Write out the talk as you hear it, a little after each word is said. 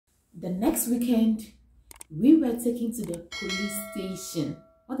The next weekend, we were taken to the police station.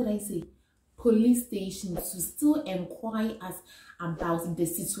 What did I say? Police station, to still inquire us about the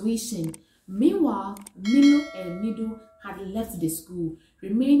situation. Meanwhile, Milo and Nido had left the school,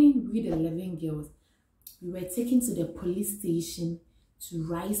 remaining with the 11 girls. We were taken to the police station to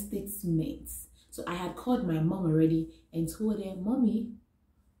write statements. So I had called my mom already and told her, Mommy,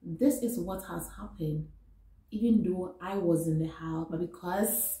 this is what has happened. Even though I was in the house, but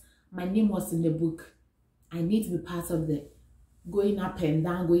because my name was in the book, I need to be part of the going up and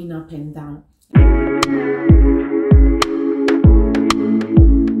down, going up and down.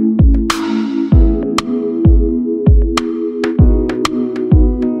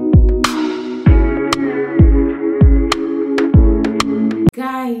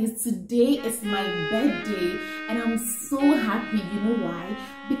 Guys, today is my birthday and I'm so happy. You know why?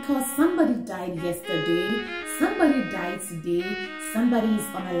 Because somebody died yesterday, somebody died today, somebody is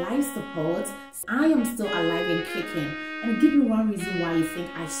on a life support. I am still alive and kicking. And give me one reason why you think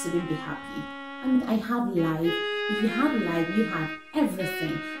I shouldn't be happy. I mean, I have life. If you have life, you have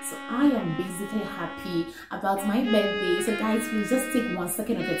everything. So I am basically happy about my birthday. So guys, please just take 1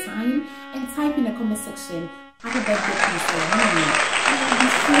 second of your time and type in the comment section, happy birthday, pryncezzmarian. And be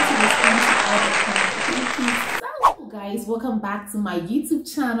sure to respond to all the comments. So guys, welcome back to my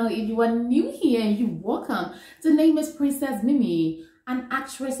YouTube channel. If you are new here, you're welcome. The name is Princess Mimi, an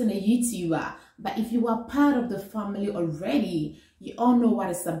actress and a YouTuber. But if you are part of the family already, you all know what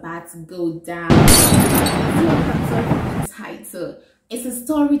is about to go down. Title. It's a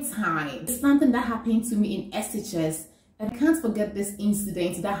story time. It's something that happened to me in SHS. And I can't forget this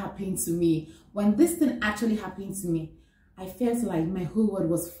incident that happened to me. When this thing actually happened to me, I felt like my whole world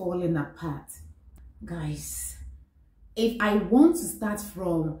was falling apart. Guys, if I want to start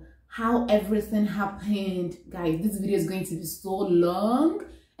from how everything happened, guys, this video is going to be so long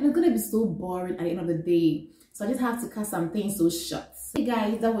and it's going to be so boring at the end of the day. So I just have to cut some things so short. Hey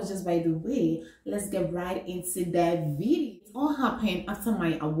guys, that was just by the way. Let's get right into the video. It all happened after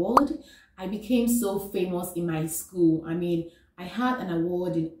my award. I became so famous in my school. I mean, I had an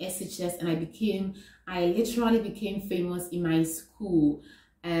award in SHS and I literally became famous in my school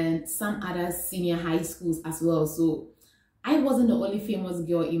and some other senior high schools as well. So I wasn't the only famous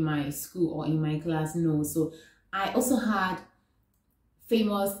girl in my school or in my class, no. So I also had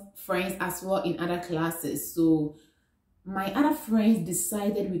famous friends as well in other classes. So my other friends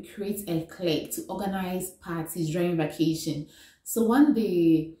decided we create a clique to organize parties during vacation. So one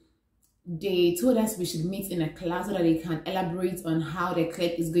day they told us we should meet in a class so that they can elaborate on how the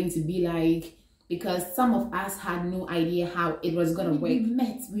clique is going to be like, because some of us had no idea how it was going to work.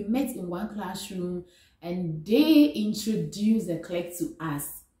 We met in one classroom and they introduced the clique to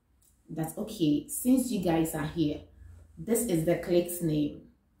us. That's okay, since you guys are here, this is the clique's name.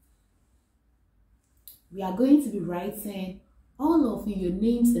 We are going to be writing all of your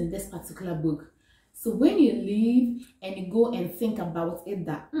names in this particular book. So when you leave and you go and think about it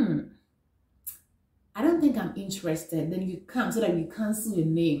that, I don't think I'm interested, then you come so that we cancel your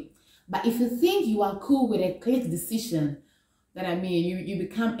name. But if you think you are cool with a clique decision, then I mean, you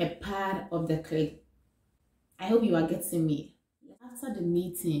become a part of the clique. I hope you are getting me. After the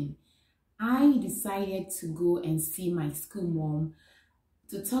meeting, I decided to go and see my school mom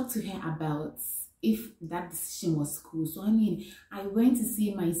to talk to her about if that decision was cool. So I mean, I went to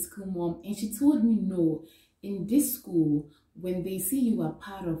see my school mom and she told me, no, in this school, when they see you are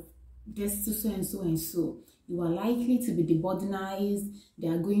part of this so and so and so, you are likely to be debordinized. They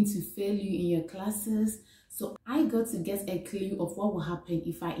are going to fail you in your classes. So I got to get a clue of what will happen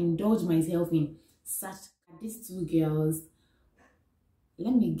if I indulge myself in such. These two girls,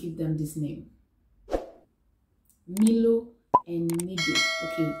 let me give them this name, Milo and Nido.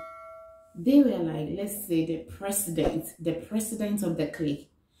 Okay, they were like, let's say the president of the clique.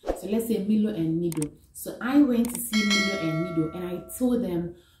 So let's say Milo and Nido. So I went to see Milo and Nido and I told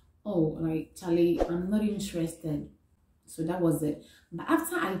them, oh, like, Charlie, I'm not interested. So that was it. But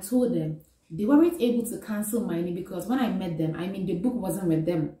after I told them, they weren't able to cancel my name because when I met them, I mean, the book wasn't with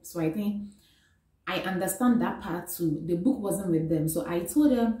them. So I think I understand that part too. The book wasn't with them. So I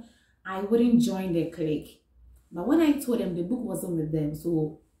told them I wouldn't join the clique. But when I told them the book wasn't with them,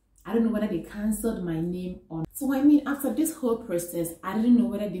 so I don't know whether they cancelled my name or not. So I mean, after this whole process, I didn't know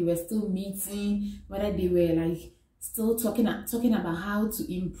whether they were still meeting, whether they were like still talking about how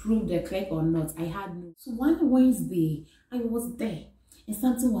to improve the clique or not. I had no. So one Wednesday, I was there and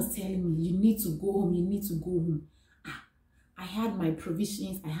something was telling me, you need to go home, you need to go home. I had my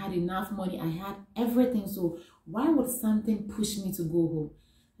provisions, I had enough money, I had everything. So why would something push me to go home?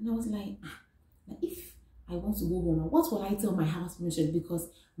 And I was like, if I want to go home. What will I tell my house mistress? Because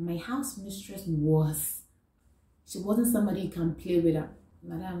my house mistress she wasn't somebody you can play with her.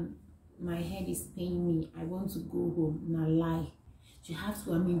 Madam, my head is paining me. I want to go home. Now lie. You have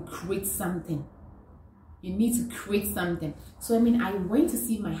to, create something. You need to create something. So, I went to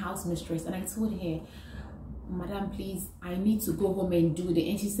see my house mistress and I told her, Madam, please, I need to go home and do it.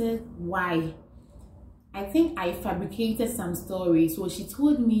 And she said, why? I think I fabricated some stories. So she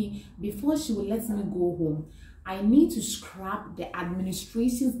told me before she would let me go home, I need to scrap the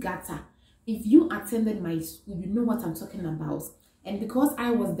administration's gutter. If you attended my school, you know what I'm talking about. And because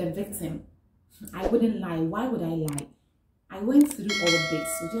I was the victim, I wouldn't lie. Why would I lie? I went through all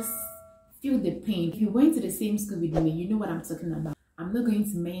this, so just feel the pain. If you went to the same school with me, you know what I'm talking about. I'm not going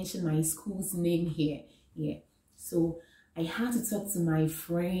to mention my school's name here. Yeah. So I had to talk to my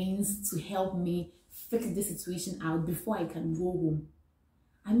friends to help me fix this situation out before I can go home.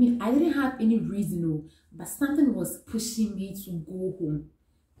 I didn't have any reason, but something was pushing me to go home.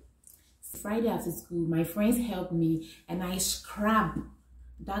 Friday after school, my friends helped me and I scrubbed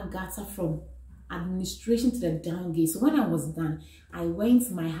that gutter from administration to the down gate. So when I was done, I went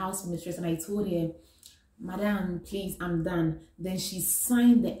to my house mistress and I told her, Madam, please, I'm done. Then she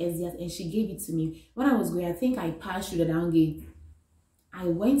signed the exeat and she gave it to me. When I was going, I think I passed through the down gate. I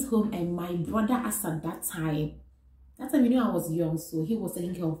went home and my brother asked at that time, I was young, so he was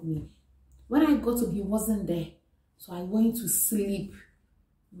taking care of me. When I got home, he wasn't there. So I went to sleep.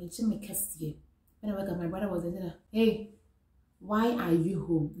 When I woke up, my brother was there. Hey, why are you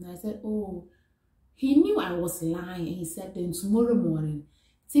home? And I said, oh, he knew I was lying. And he said, then tomorrow morning,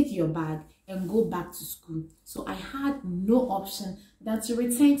 take your bag and go back to school. So I had no option than to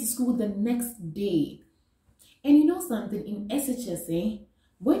return to school the next day. And you know something, in SHS,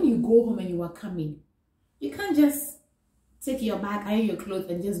 when you go home and you are coming, you can't just take your bag, iron your clothes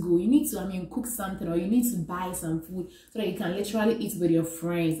and just go. You need to, cook something, or you need to buy some food so that you can literally eat with your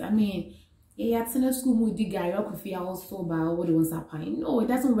friends. Yeah, school mood guy, also about what it was happening. No, it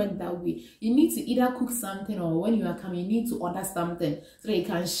doesn't work that way. You need to either cook something, or when you are coming, you need to order something so that you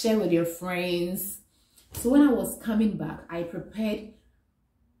can share with your friends. So when I was coming back, I prepared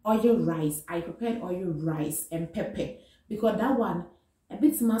oil rice. And pepper, because that one a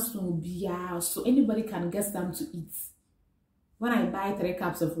bit more so anybody can get some to eat. When I buy 3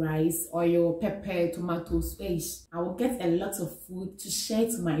 cups of rice, oil, pepper, tomatoes, I will get a lot of food to share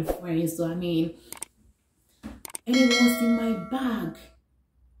to my friends. So and it was in my bag.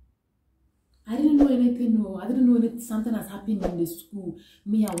 I didn't know anything. No, I didn't know that something has happened in the school.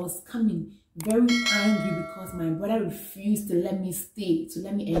 I was coming very angry because my brother refused to let me stay, to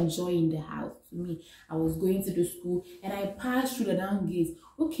let me enjoy in the house. I was going to the school and I passed through the down gates.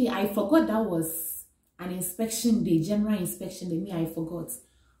 Okay, I forgot that was an inspection day, general inspection day. I forgot.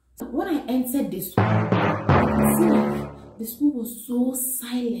 So when I entered the school, I see like the school was so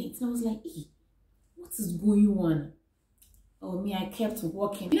silent. And I was like, hey, what is going on? Oh, I kept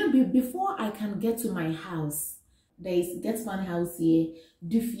walking. Before I can get to my house, there is Get Fun house here,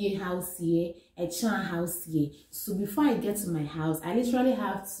 Dufie house here, Echan house here. So before I get to my house, I literally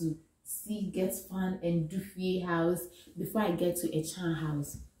have to see Get Fun and Dufie house before I get to Echan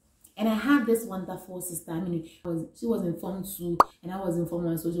house. And I had this wonderful sister. She was informed too, and I was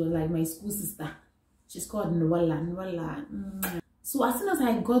informed, so she was like my school sister. She's called Nwala. So as soon as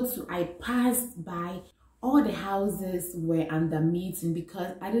I passed by, all the houses were under meeting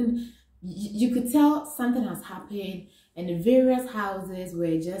because you could tell something has happened, and the various houses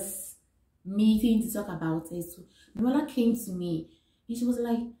were just meeting to talk about it. So Nwala came to me, and she was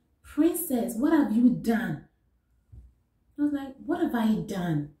like, Princess, what have you done? I was like, what have I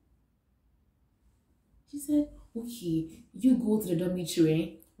done? She said, okay, you go to the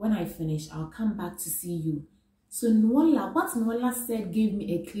dormitory. When I finish, I'll come back to see you. So what Nwala said gave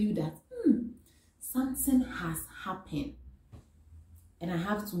me a clue that something has happened. And I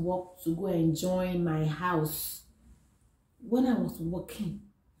have to walk to go and join my house. When I was walking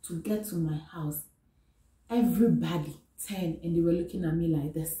to get to my house, everybody turned and they were looking at me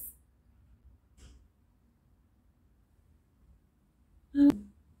like this.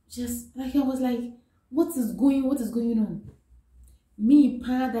 Just like I was like, what is going on? Me,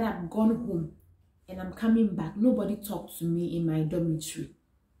 that I've gone home and I'm coming back. Nobody talked to me in my dormitory.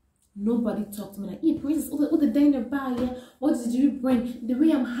 Nobody talked to me like, hey, Princess, what the dinner bar, yeah? What did you bring? The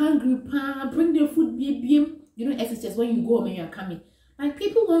way I'm hungry, bring the food, baby. SHS, when you go home and you're coming. Like,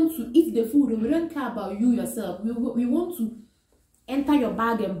 people want to eat the food. We don't care about you yourself. We want to enter your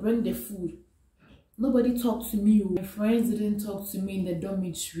bag and bring the food. Nobody talked to me. My friends didn't talk to me in the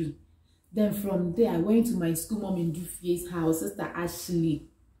dormitory. Then from there, I went to my school mom in Dufie's house, Sister Ashley.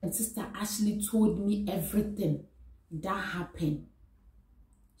 And sister actually told me everything that happened.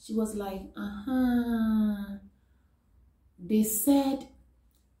 She was like, they said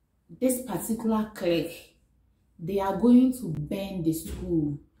this particular clique, they are going to burn the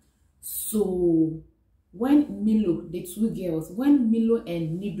school. So when Milo, the two girls, when Milo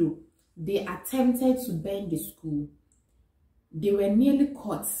and Nido, they attempted to burn the school, they were nearly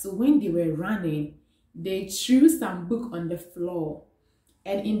caught. So when they were running, they threw some book on the floor.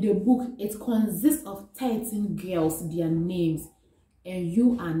 And in the book, it consists of 13 girls, their names. And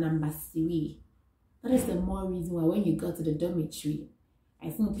you are number 3. That is the more reason why when you go to the dormitory, I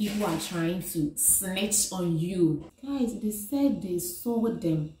think people are trying to snitch on you. Guys, they said they saw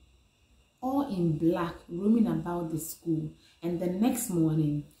them all in black roaming about the school. And the next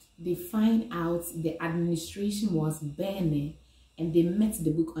morning, they find out the administration was burning and they met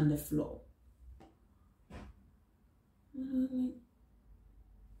the book on the floor.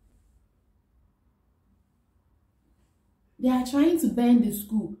 They are trying to burn the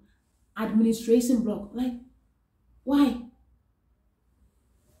school. Administration block. Like, why?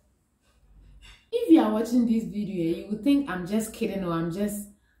 If you are watching this video, you would think I'm just kidding or I'm just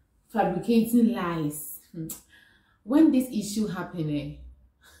fabricating lies. When this issue happened,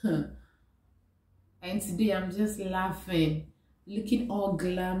 and today I'm just laughing, looking all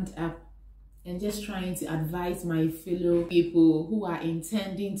glammed up, and just trying to advise my fellow people who are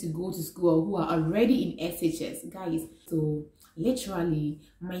intending to go to school or who are already in SHS. Guys, so literally,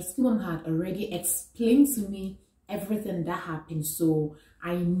 my school mom had already explained to me everything that happened. So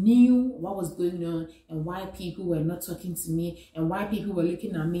I knew what was going on and why people were not talking to me and why people were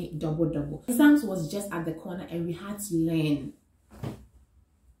looking at me double. Exams was just at the corner and we had to learn.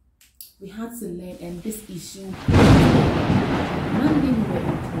 We had to learn, and this issue, Monday we were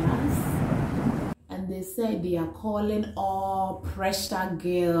in class and they said they are calling all pressure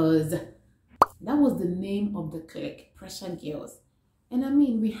girls. That was the name of the clique, pressure girls. And I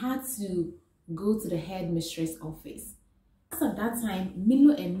mean, we had to go to the headmistress office. As at that time,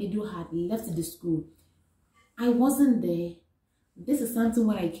 Milo and Nido had left the school. I wasn't there. This is something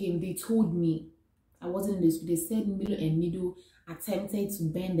when I came, they told me. I wasn't in the school. They said Milo and Nido attempted to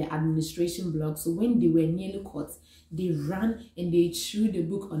burn the administration block. So when they were nearly caught, they ran and they threw the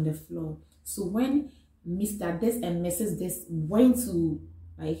book on the floor. So when Mr. This and Mrs. This went to,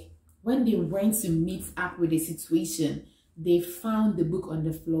 when they went to meet up with the situation, they found the book on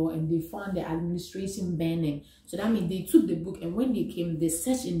the floor and they found the administration burning. So that means they took the book, and when they came, they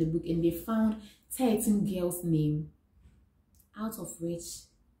searched in the book and they found 13 girls' names, out of which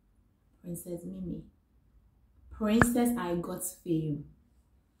Princess Mimi, Princess I Got Fame.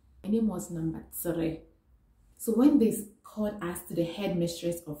 My name was number 3. So when they called us to the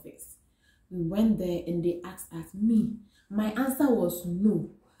headmistress office, we went there and they asked us, me. My answer was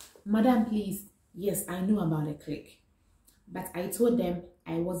no. Madam, please, yes, I know about the clique. But I told them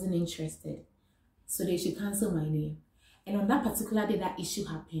I wasn't interested, so they should cancel my name. And on that particular day that issue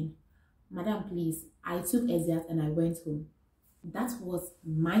happened, Madam, please, I took exeat and I went home. That was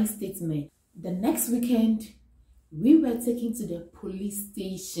my statement. The next weekend, we were taken to the police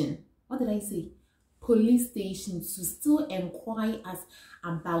station. What did I say? Police station, to still inquire us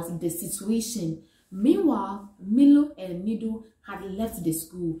about the situation. Meanwhile, Milo and Nido had left the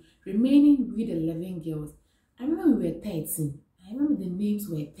school, remaining with 11 girls. I remember we were 13. I remember the names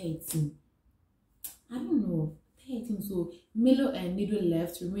were 13. I don't know, 13. So Milo and Nido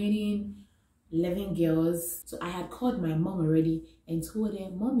left, remaining 11 girls. So I had called my mom already and told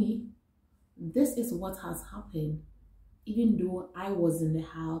her, Mommy, this is what has happened. Even though I was in the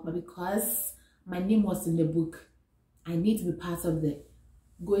house, but because my name was in the book, I need to be part of the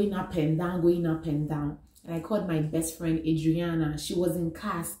going up and down, going up and down. And I called my best friend Adriana. She was in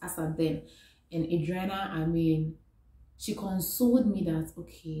class as at then. And Adriana, I mean, she consoled me that,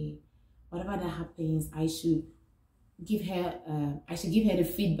 okay, whatever that happens, I should give her the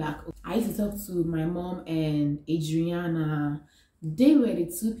feedback. I used to talk to my mom and Adriana. They were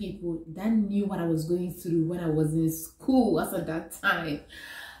the two people that knew what I was going through when I was in school as at that time.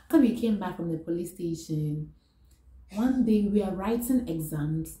 After we came back from the police station, one day we were writing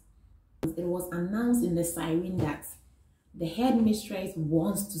exams. It was announced in the siren that the headmistress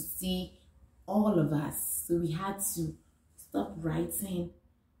wants to see all of us. So we had to stop writing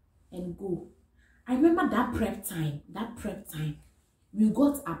and go. I remember that prep time. We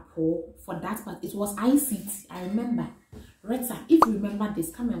got a poll for that part. It was ICT. I remember. Retta, if you remember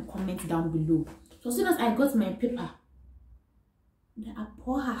this, come and comment down below. So as soon as I got my paper, the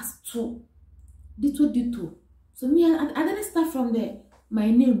poll has 2. Ditto. So me, I didn't start from my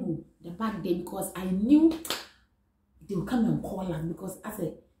name, the back day, because I knew they would come and call us, because I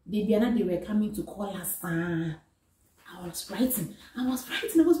said, they were coming to call us. I was writing.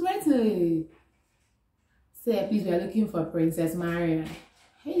 Say, please, we are looking for Princess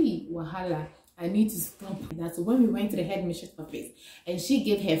Hey, wahala, I need to stop that. So when we went to the headmistress office, and she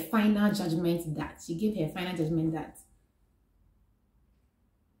gave her final judgment that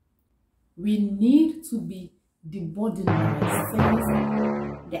we need to be debordinized, since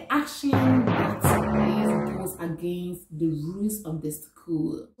the action that goes against the rules of the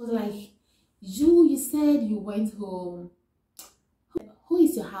school. It was like, you said you went home. Who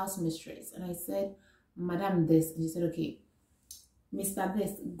is your house mistress? And I said, Madam this. And she said, okay, Mr.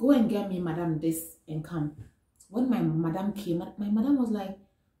 This, go and get me Madam this and come. When my madam came, my madam was like,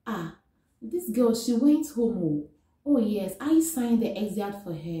 this girl, she went home. Oh yes, I signed the exeat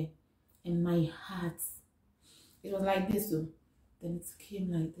for her. And my heart, it was like this. So then it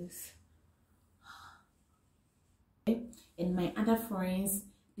came like this. And my other friends,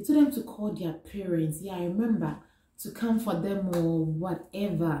 they told them to call their parents. Yeah, I remember, to come for them or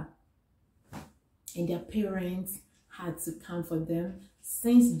whatever. And their parents had to come for them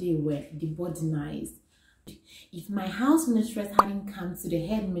since they were debordinized. If my house mistress hadn't come to the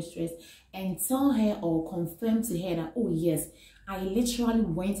headmistress and tell her or confirm to her that, oh yes, I literally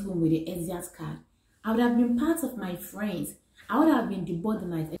went home with the exeat card, I would have been part of my friends. I would have been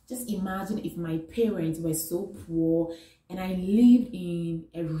debordinized. Just imagine if my parents were so poor and I lived in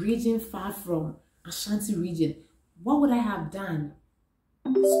a region far from Ashanti region. What would I have done?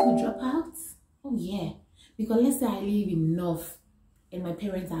 School dropouts? Oh yeah. Because let's say I live in North and my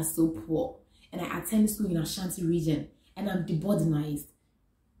parents are so poor and I attend school in Ashanti region and I'm debordinized.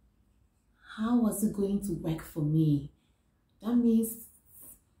 How was it going to work for me? That means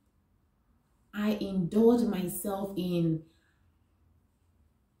I indulge myself in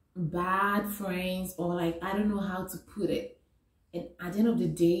bad friends, or like, I don't know how to put it. And at the end of the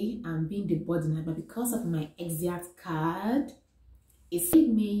day, I'm being debordinized. But because of my exeat card, it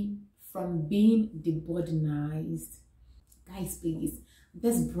saved me from being debordinized. Guys, please,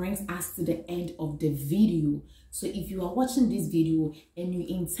 this brings us to the end of the video. So if you are watching this video and you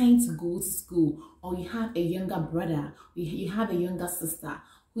intend to go to school, or you have a younger brother, you have a younger sister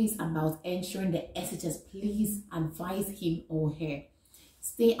who is about entering the SHS, please advise him or her.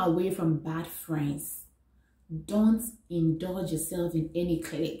 Stay away from bad friends. Don't indulge yourself in any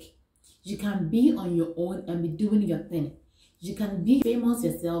clique. You can be on your own and be doing your thing. You can be famous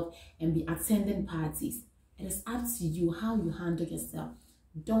yourself and be attending parties. It is up to you how you handle yourself.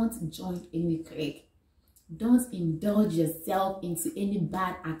 Don't join any clique. Don't indulge yourself into any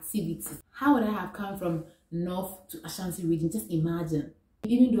bad activities. How would I have come from North to Ashanti region? Just imagine.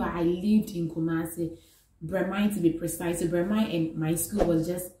 Even though I lived in Kumasi, Bremai to be precise, so Bremai and my school was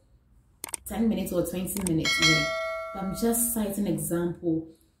just 10 minutes or 20 minutes away. But I'm just citing an example.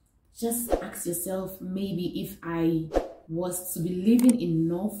 Just ask yourself, maybe if I was to be living in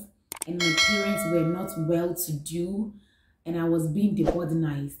North and my parents were not well to do and I was being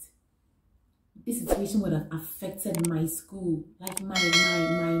debordinized, this situation would have affected my school, like my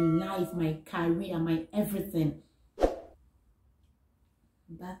life, my career, my everything.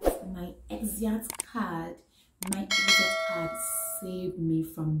 But my exeat card saved me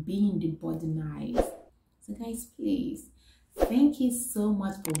from being debordinized. So guys, please, thank you so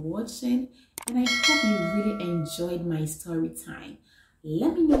much for watching, and I hope you really enjoyed my story time.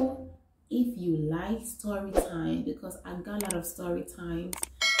 Let me know if you like story time, because I got a lot of story times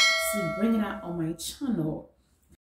to bring it out on my channel.